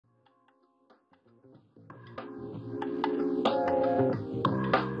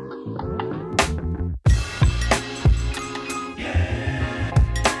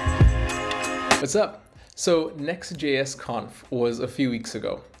What's up? So Next.js Conf was a few weeks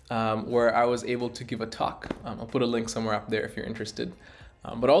ago where I was able to give a talk. I'll put a link somewhere up there if you're interested.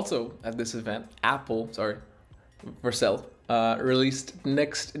 But also at this event, Vercel, released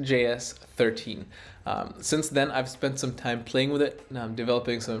Next.js 13. Since then, I've spent some time playing with it,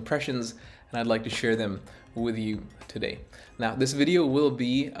 developing some impressions, and I'd like to share them with you today. Now, this video will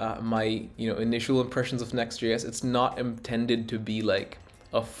be my initial impressions of Next.js. It's not intended to be like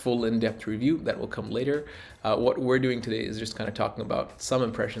a full in-depth review. That will come later. What we're doing today is just kind of talking about some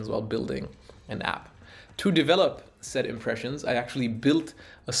impressions while building an app. To develop said impressions, I actually built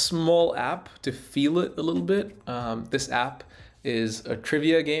a small app to feel it a little bit. This app is a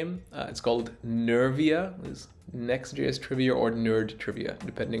trivia game. It's called Nervia. It's Next.js Trivia or Nerd Trivia,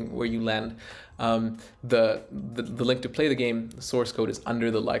 depending where you land. The link to play the game, the source code is under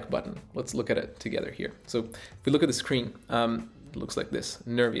the like button. Let's look at it together here. So if we look at the screen, it looks like this,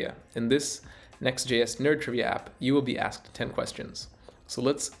 Nervia. In this Next.js Nerd Trivia app, you will be asked 10 questions. So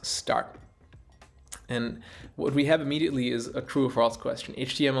let's start. And what we have immediately is a true or false question.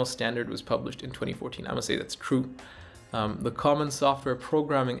 HTML standard was published in 2014. I'm gonna say that's true. The common software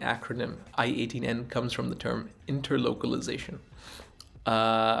programming acronym I18N comes from the term interlocalization.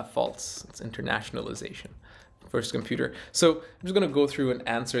 False, it's internationalization. First computer. So I'm just gonna go through and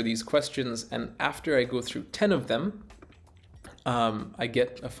answer these questions, and after I go through 10 of them, I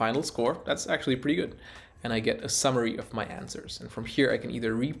get a final score. That's actually pretty good. And I get a summary of my answers. And from here, I can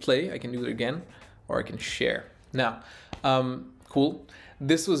either replay, I can do it again, or I can share. Now, cool.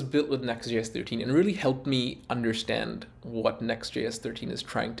 This was built with Next.js 13 and really helped me understand what Next.js 13 is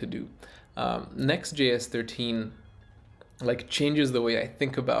trying to do. Next.js 13 changes the way I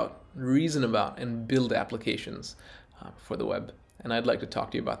think about, reason about, and build applications for the web. And I'd like to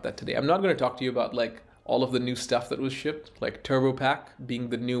talk to you about that today. I'm not going to talk to you about all of the new stuff that was shipped, like TurboPack being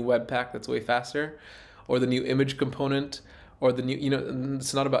the new web pack that's way faster, or the new image component, or the new,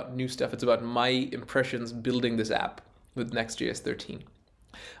 it's not about new stuff, it's about my impressions building this app with Next.js 13.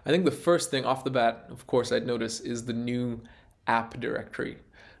 I think the first thing off the bat, of course, I'd notice is the new app directory.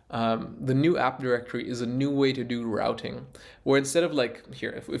 The new app directory is a new way to do routing, where instead of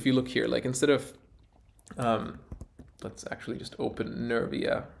here, if you look here, instead of, let's actually just open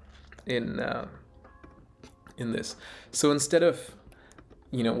Nervia in this. So instead of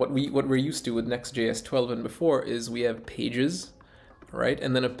what we're used to with Next.js 12 and before is we have pages, right?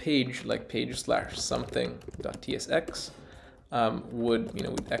 And then a page like page/something.tsx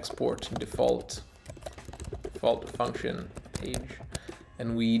would export default function page,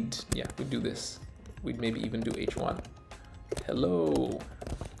 and we'd do this. We'd maybe even do h1 hello,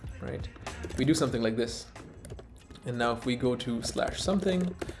 right? We do something like this, and now if we go to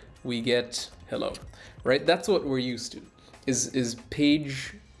 /something, we get hello, right? That's what we're used to. Is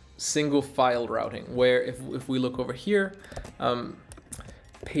page single file routing, where if we look over here,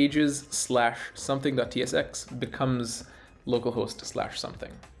 pages/something.tsx becomes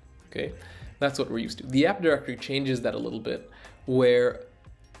localhost/something. Okay, that's what we're used to. The app directory changes that a little bit, where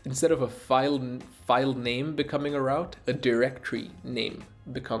instead of a file name becoming a route, a directory name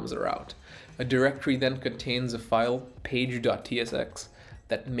becomes a route. A directory then contains a file, page.tsx,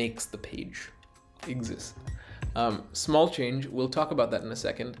 that makes the page exist. Small change, we'll talk about that in a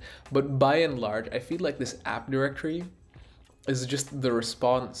second, but by and large, I feel like this app directory is just the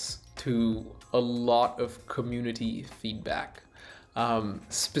response to a lot of community feedback,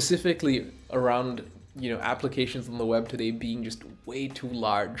 specifically around applications on the web today being just way too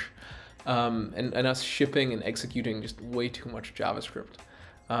large, and us shipping and executing just way too much JavaScript.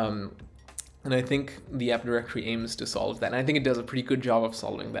 And I think the app directory aims to solve that, and I think it does a pretty good job of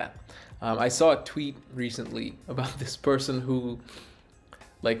solving that. I saw a tweet recently about this person who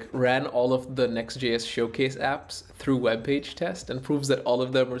ran all of the Next.js showcase apps through web page test and proves that all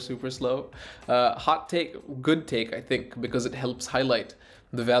of them were super slow. Hot take, good take, I think, because it helps highlight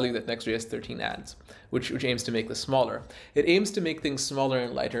the value that Next.js 13 adds, which aims to make this smaller. It aims to make things smaller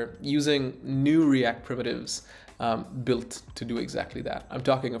and lighter using new React primitives built to do exactly that. I'm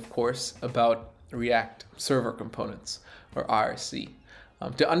talking, of course, about React server components, or RC.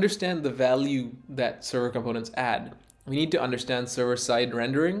 To understand the value that server components add, we need to understand server-side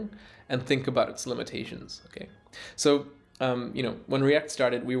rendering and think about its limitations. Okay, so when React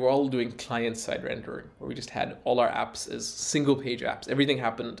started, we were all doing client-side rendering, where we just had all our apps as single-page apps. Everything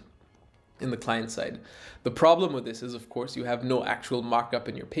happened in the client side. The problem with this is, of course, you have no actual markup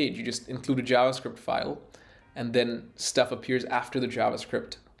in your page. You just include a JavaScript file, and then stuff appears after the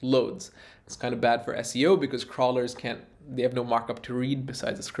JavaScript loads. It's kind of bad for SEO because crawlers they have no markup to read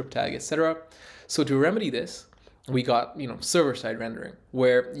besides a script tag, etc. So to remedy this, we got, server-side rendering,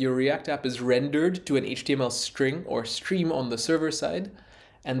 where your React app is rendered to an HTML string or stream on the server side,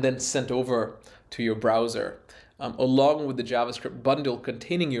 and then sent over to your browser, along with the JavaScript bundle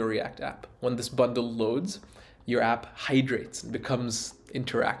containing your React app. When this bundle loads, your app hydrates and becomes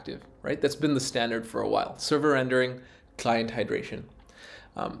interactive, right? That's been the standard for a while. Server rendering, client hydration.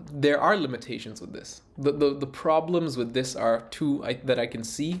 There are limitations with this. The problems with this are two that I can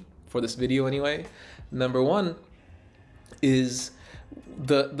see for this video anyway. Number one is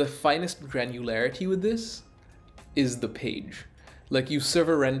the finest granularity with this is the page. Like, you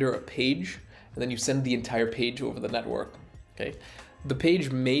server render a page and then you send the entire page over the network. Okay, the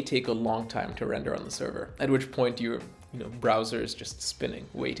page may take a long time to render on the server, at which point your browser is just spinning,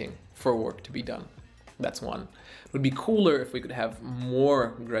 waiting for work to be done. That's one. It would be cooler if we could have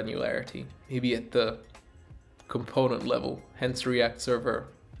more granularity, maybe at the component level, hence React Server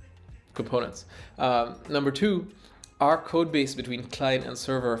components. Number two, our code base between client and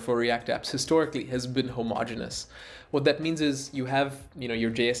server for React apps historically has been homogeneous. What that means is you have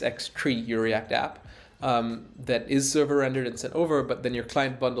your JSX tree, your React app, that is server rendered and sent over, but then your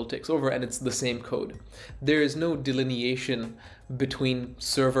client bundle takes over and it's the same code. There is no delineation between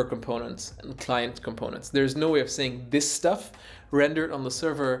server components and client components. There's no way of saying this stuff rendered on the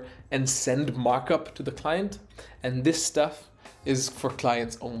server and send markup to the client, and this stuff is for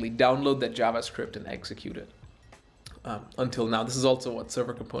clients only. Download that JavaScript and execute it. Until now, this is also what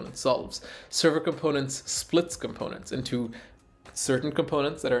server components solves. Server components splits components into certain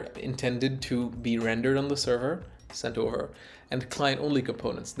components that are intended to be rendered on the server, sent over, and client-only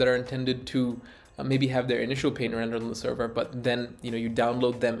components that are intended to maybe have their initial pane rendered on the server, but then you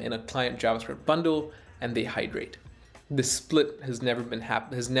download them in a client JavaScript bundle and they hydrate. This split has never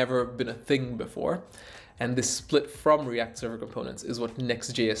been a thing before, and this split from React Server Components is what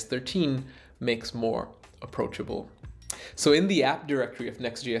Next.js 13 makes more approachable. So in the app directory of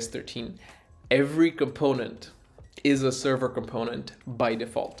Next.js 13, every component is a server component by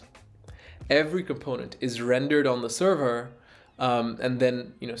default. Every component is rendered on the server and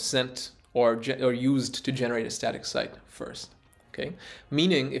then sent or used to generate a static site first. Okay,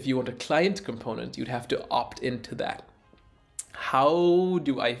 meaning if you want a client component, you'd have to opt into that. How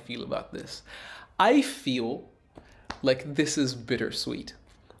do I feel about this? I feel like this is bittersweet,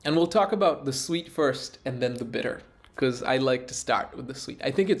 and we'll talk about the sweet first and then the bitter, because I like to start with the sweet.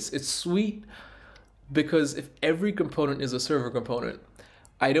 I think it's sweet because if every component is a server component,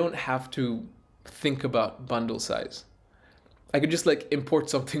 I don't have to think about bundle size. I could just import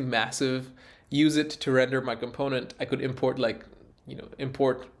something massive, use it to render my component. I could import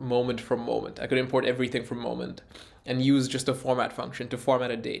import moment from moment. I could import everything from moment and use just a format function to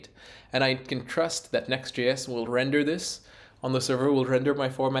format a date. And I can trust that Next.js will render this on the server, will render my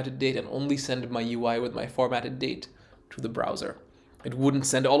formatted date and only send my UI with my formatted date to the browser. It wouldn't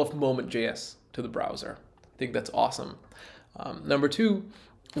send all of moment.js to the browser. I think that's awesome. Number two,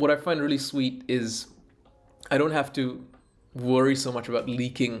 what I find really sweet is I don't have to worry so much about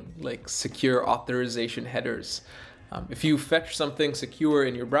leaking secure authorization headers. If you fetch something secure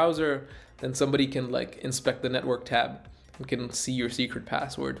in your browser, then somebody can inspect the network tab and can see your secret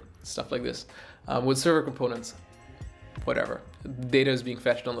password, stuff like this. With server components, whatever. Data is being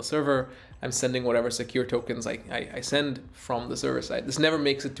fetched on the server. I'm sending whatever secure tokens I send from the server side. This never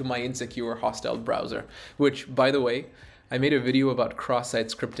makes it to my insecure hostile browser, which, by the way, I made a video about cross-site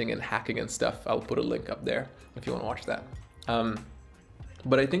scripting and hacking and stuff. I'll put a link up there if you want to watch that.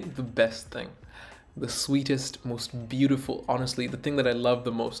 But I think the best thing, the sweetest, most beautiful, honestly, the thing that I love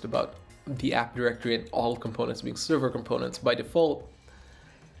the most about the app directory and all components being server components by default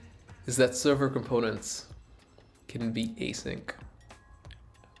is that server components can be async.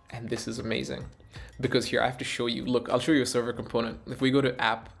 And this is amazing because here I have to show you, look, I'll show you a server component. If we go to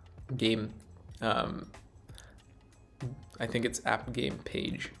app game, I think it's app game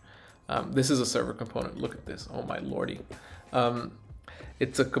page. This is a server component. Look at this. Oh my lordy.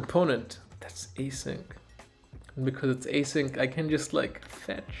 It's a component that's async. And because it's async, I can just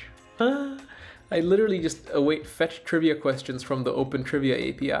fetch. I literally just fetch trivia questions from the Open Trivia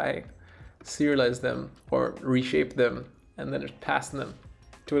API, serialize them or reshape them, and then just pass them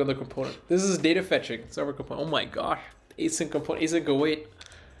to another component. This is data fetching, server component. Oh my gosh, async component, async await.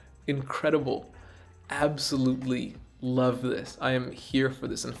 Incredible. Absolutely love this. I am here for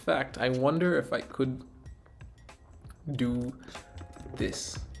this. In fact, I wonder if I could do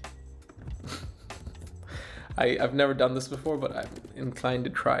this. I've never done this before, but I'm inclined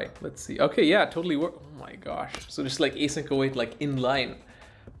to try. Let's see. Okay, yeah, totally work. Oh my gosh. So just async await inline.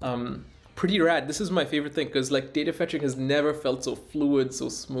 Pretty rad. This is my favorite thing because data fetching has never felt so fluid, so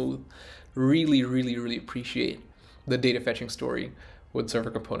smooth. Really, really, really appreciate the data fetching story with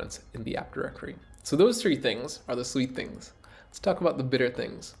server components in the app directory. So those three things are the sweet things. Let's talk about the bitter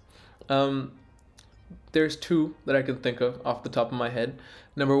things. There's two that I can think of off the top of my head.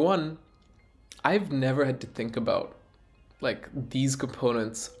 Number one, I've never had to think about like these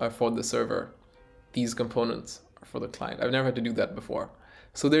components are for the server, these components are for the client. I've never had to do that before.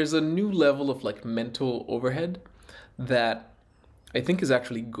 So there's a new level of like mental overhead that I think is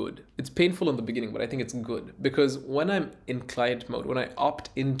actually good. It's painful in the beginning, but I think it's good because when I'm in client mode, when I opt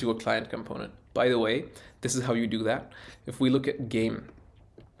into a client component, by the way, this is how you do that. If we look at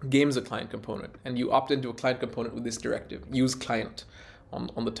game's a client component, and you opt into a client component with this directive, use client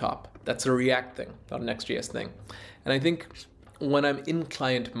on the top. That's a React thing, not a Next.js thing. And I think when I'm in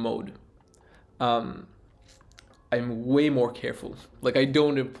client mode, I'm way more careful. Like I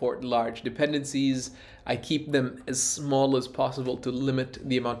don't import large dependencies. I keep them as small as possible to limit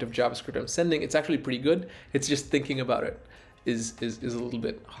the amount of JavaScript I'm sending. It's actually pretty good. It's just thinking about it is a little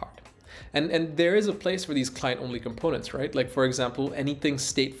bit hard. And there is a place for these client-only components, right? Like for example, anything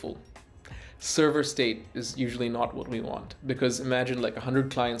stateful. Server state is usually not what we want because imagine like 100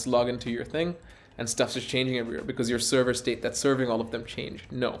 clients log into your thing and stuff's just changing everywhere because your server state that's serving all of them change.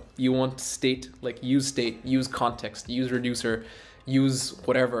 No, you want state, like use context, use reducer, use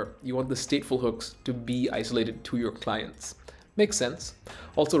whatever. You want the stateful hooks to be isolated to your clients. Makes sense.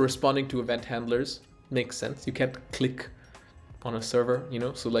 Also responding to event handlers makes sense. You can't click on a server, you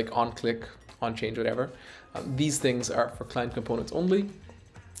know, so like on click, on change, whatever. These things are for client components only.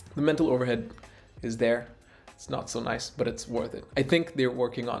 The mental overhead is there. It's not so nice, but it's worth it. I think they're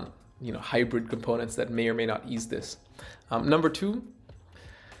working on, you know, hybrid components that may or may not ease this. Number two,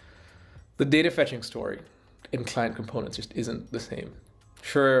 the data fetching story in client components just isn't the same.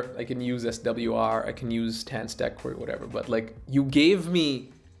 Sure, I can use SWR, I can use tan stack query, whatever, but like you gave me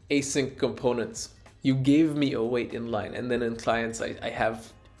async components. You gave me a wait inline, and then in clients I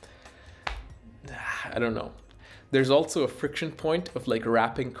have, I don't know. There's also a friction point of like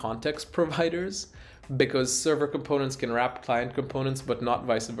wrapping context providers because server components can wrap client components, but not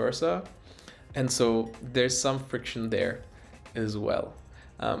vice versa. And so there's some friction there as well.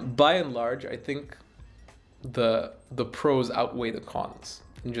 By and large, I think the pros outweigh the cons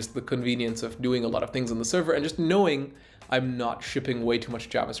and just the convenience of doing a lot of things on the server and just knowing I'm not shipping way too much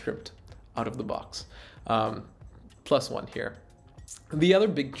JavaScript out of the box. Plus one here. The other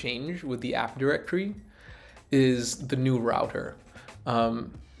big change with the app directory is the new router.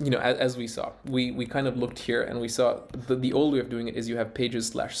 You know, as we saw, we kind of looked here and we saw the old way of doing it is you have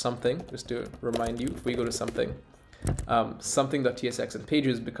pages/something. Just to remind you, if we go to something, something.tsx and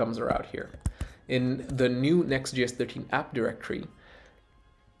pages becomes a route here. In the new Next.js 13 app directory,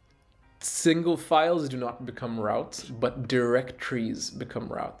 single files do not become routes, but directories become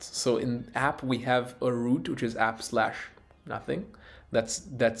routes. So in app, we have a root, which is app/nothing.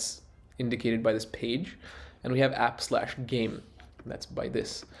 That's indicated by this page. And we have app/game. That's by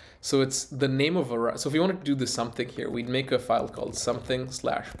this. So it's the name of a route. So if we wanted to do the something here, we'd make a file called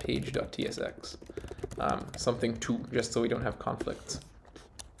something/page.tsx. Something2, just so we don't have conflicts.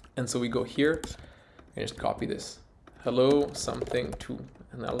 And so we go here and just copy this. Hello something2.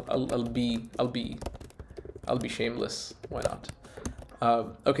 And I'll be shameless. Why not?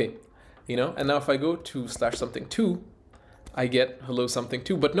 Okay, you know. And now if I go to /something2, I get hello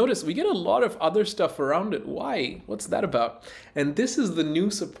something2. But notice we get a lot of other stuff around it. Why? What's that about? And this is the new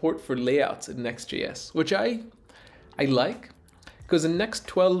support for layouts in Next.js, which I like, because in Next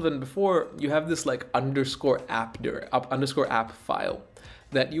 12 and before you have this like underscore app file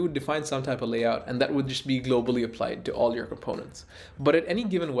that you would define some type of layout and that would just be globally applied to all your components. But at any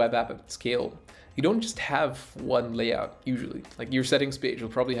given web app at scale, you don't just have one layout usually. Like your settings page will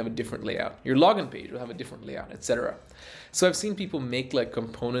probably have a different layout. Your login page will have a different layout, etc. So I've seen people make like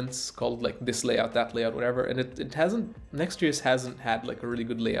components called like this layout, that layout, whatever, and Next.js hasn't had like a really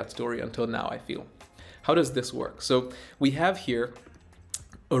good layout story until now, I feel. How does this work? So we have here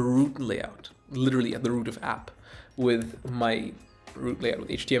a root layout, literally at the root of app, with my root layout with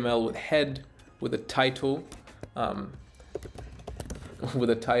HTML, with head, with a title,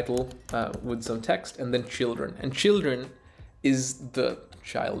 with some text, and then children. And children is the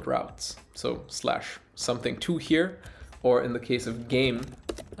child routes. So /something2 here, or in the case of game,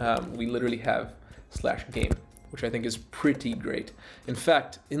 we literally have /game, which I think is pretty great. In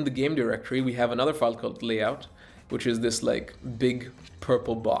fact, in the game directory, we have another file called layout, which is this like big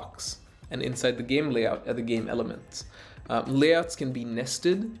purple box. And inside the game layout are the game elements. Layouts can be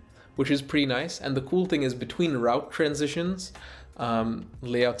nested, which is pretty nice. And the cool thing is between route transitions,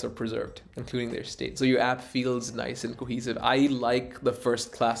 layouts are preserved, including their state. So your app feels nice and cohesive. I like the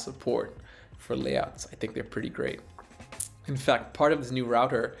first class support for layouts. I think they're pretty great. In fact, part of this new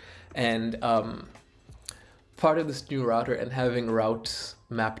router and having routes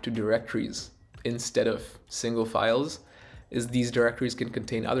mapped to directories instead of single files is these directories can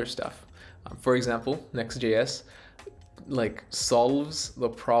contain other stuff. For example, Next.js like solves the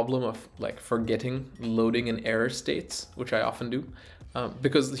problem of like forgetting loading and error states, which I often do.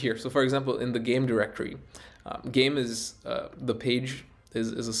 Because here, so for example, in the game directory, game is the page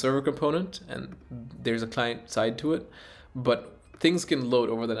is a server component and there's a client side to it, but things can load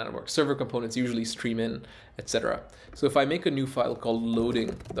over the network. Server components usually stream in, etc. So if I make a new file called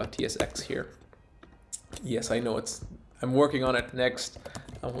loading.tsx here, yes, I know I'm working on it next.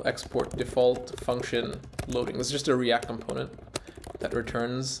 I will export default function loading. This is just a React component that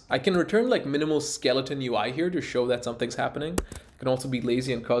returns. I can return like minimal skeleton UI here to show that something's happening. I can also be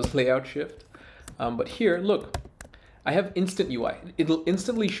lazy and cause layout shift. But here, look, I have instant UI. It'll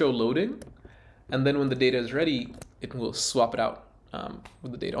instantly show loading, and then when the data is ready, it will swap it out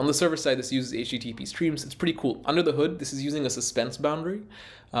with the data. On the server side, this uses HTTP streams. It's pretty cool. Under the hood, this is using a suspense boundary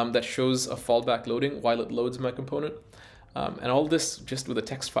that shows a fallback loading while it loads my component. And all this just with a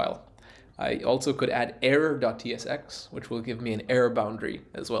text file. I also could add error.tsx, which will give me an error boundary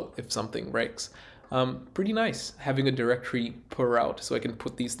as well if something breaks. Pretty nice having a directory per route so I can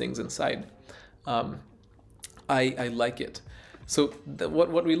put these things inside. I like it. So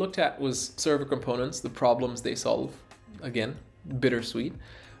what we looked at was server components, the problems they solve. Again, bittersweet.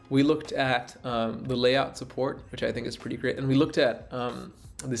 We looked at the layout support, which I think is pretty great. And we looked at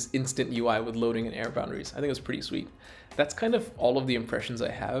this instant UI with loading and error boundaries. I think it was pretty sweet. That's kind of all of the impressions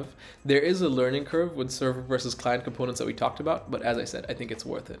I have. There is a learning curve with server versus client components that we talked about, but as I said, I think it's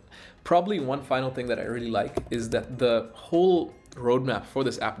worth it. Probably one final thing that I really like is that the whole roadmap for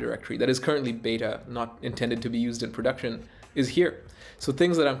this app directory that is currently beta, not intended to be used in production, is here. So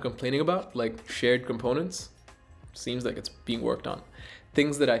things that I'm complaining about, like shared components, seems like it's being worked on.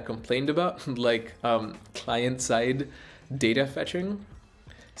 Things that I complained about, like client-side data fetching,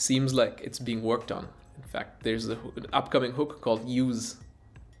 seems like it's being worked on. In fact, there's an upcoming hook called use,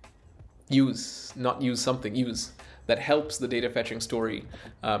 not use something, use, that helps the data fetching story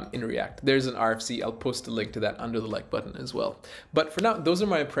in React. There's an RFC. I'll post a link to that under the like button as well. But for now, those are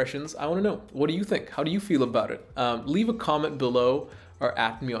my impressions. I want to know, what do you think? How do you feel about it? Leave a comment below or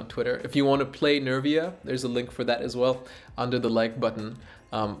at me on Twitter. If you want to play Nervia, there's a link for that as well under the like button.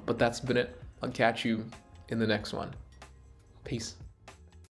 But that's been it. I'll catch you in the next one. Peace.